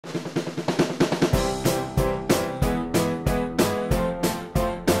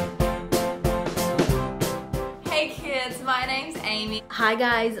Brittany. Hi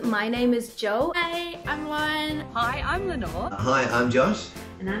guys, my name is Jo. Hey, I'm Lauren. Hi, I'm Lenore. Hi, I'm Josh.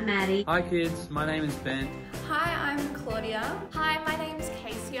 And I'm Maddie. Hi kids, my name is Ben. Hi, I'm Claudia. Hi, my name's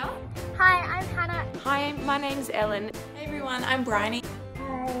Casey. Hi, I'm Hannah. Hi, my name's Ellen. Hey everyone, I'm Bryony.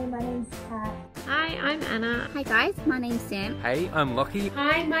 Hi, my name's Kat. Hi, I'm Anna. Hi guys, my name's Sam. Hey, I'm Lockie.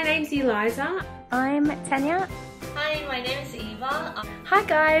 Hi, my name's Eliza. I'm Tanya. Hi, my name is Eva. Hi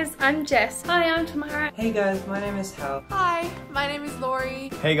guys, I'm Jess. Hi, I'm Tamara. Hey guys, my name is Hal. Hi, my name is Laurie.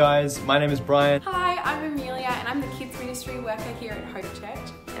 Hey guys, my name is Brian. Hi, I'm Amelia and I'm the Kids Ministry worker here at Hope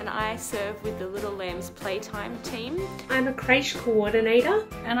Church. And I serve with the Little Lambs Playtime team. I'm a creche coordinator.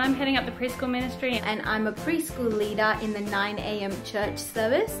 And I'm heading up the preschool ministry. And I'm a preschool leader in the 9 a.m. church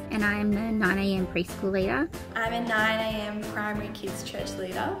service. And I'm the 9 a.m. preschool leader. I'm a 9 a.m. primary kids church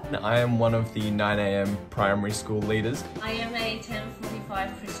leader. I am one of the 9 a.m. primary school leaders. I am a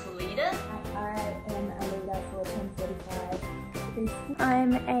 10:45 preschool leader. I am a leader for 10:45 preschool.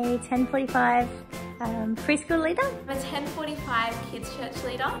 I'm a 10:45 preschool leader. I'm a 10:45 kids church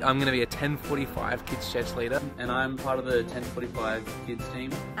leader. I'm going to be a 10:45 kids church leader. And I'm part of the 10:45 kids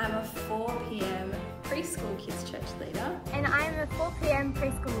team. I'm a 4 p.m. preschool kids church leader. And I'm a 4 p.m.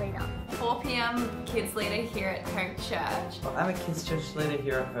 preschool leader. 4 p.m. kids leader here at Hope Church. I'm a kids church leader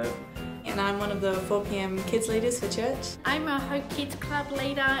here at Hope. And I'm one of the 4 p.m. kids leaders for church. I'm a Hope Kids Club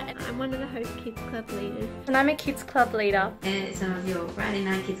leader and I'm one of the Hope Kids Club leaders. And I'm a Kids Club leader. And some of your Friday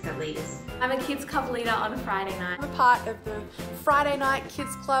night Kids Club leaders. I'm a Kids Club leader on a Friday night. I'm a part of the Friday Night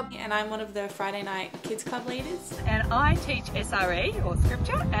Kids Club and I'm one of the Friday Night Kids Club leaders. And I teach SRE or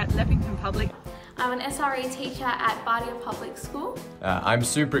Scripture at Leppington Public. I'm an SRE teacher at Bardia Public School. I'm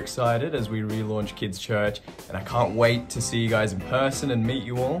super excited as we relaunch Kids Church, and I can't wait to see you guys in person and meet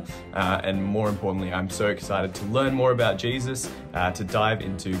you all. And more importantly, I'm so excited to learn more about Jesus, to dive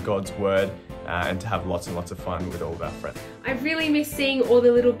into God's Word, and to have lots and lots of fun with all of our friends. I really miss seeing all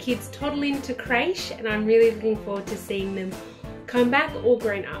the little kids toddle into creche, and I'm really looking forward to seeing them come back all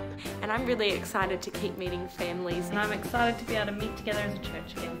grown up. And I'm really excited to keep meeting families. And I'm excited to be able to meet together as a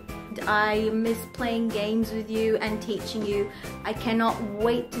church again. I miss playing games with you and teaching you. I cannot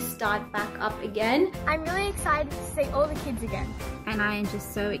wait to start back up again. I'm really excited to see all the kids again. And I am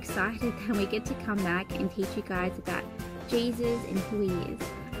just so excited that we get to come back and teach you guys about Jesus and who he is.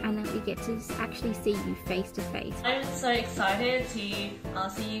 And that we get to actually see you face to face. I'm so excited to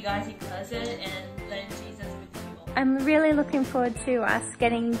see you guys in person and learn Jesus with you all. I'm really looking forward to us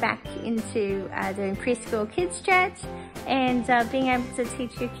getting back into doing preschool kids church and being able to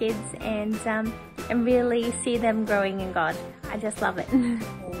teach your kids and really see them growing in God. I just love it. And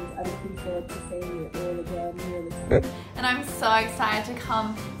I'm looking forward to seeing you all again really soon. And I'm so excited to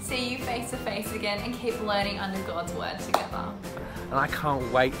come see you face to face again and keep learning under God's Word together. And I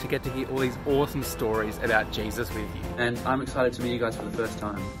can't wait to get to hear all these awesome stories about Jesus with you. And I'm excited to meet you guys for the first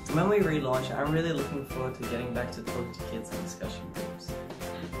time. When we relaunch, I'm really looking forward to getting back to talk to kids in discussion groups.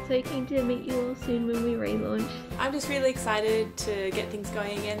 So keen to meet you all soon when we relaunch. I'm just really excited to get things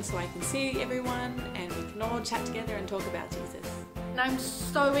going again so I can see everyone and we can all chat together and talk about Jesus. And I'm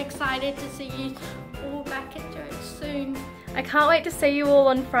so excited to see you all back at church soon. I can't wait to see you all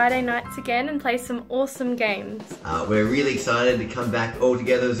on Friday nights again and play some awesome games. We're really excited to come back all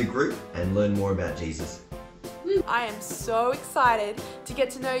together as a group and learn more about Jesus. I am so excited to get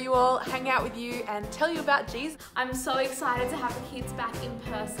to know you all, hang out with you and tell you about Jesus. I'm so excited to have the kids back in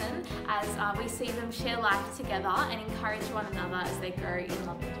person as we see them share life together and encourage one another as they grow in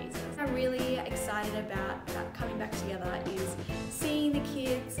love with Jesus. I'm really excited about coming back together is seeing the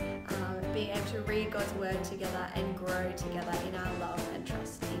kids being able to read God's Word together and grow together in our love and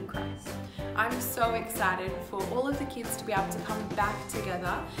trust in Christ. I'm so excited for all of the kids to be able to come back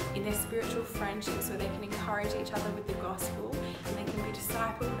together in their spiritual friendships where they can encourage each other with the gospel and they can be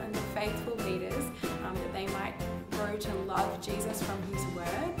discipled under faithful leaders that they might grow to love Jesus from his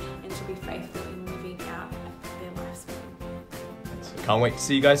word and to be faithful in living out their lives. Can't wait to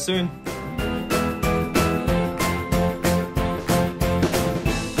see you guys soon.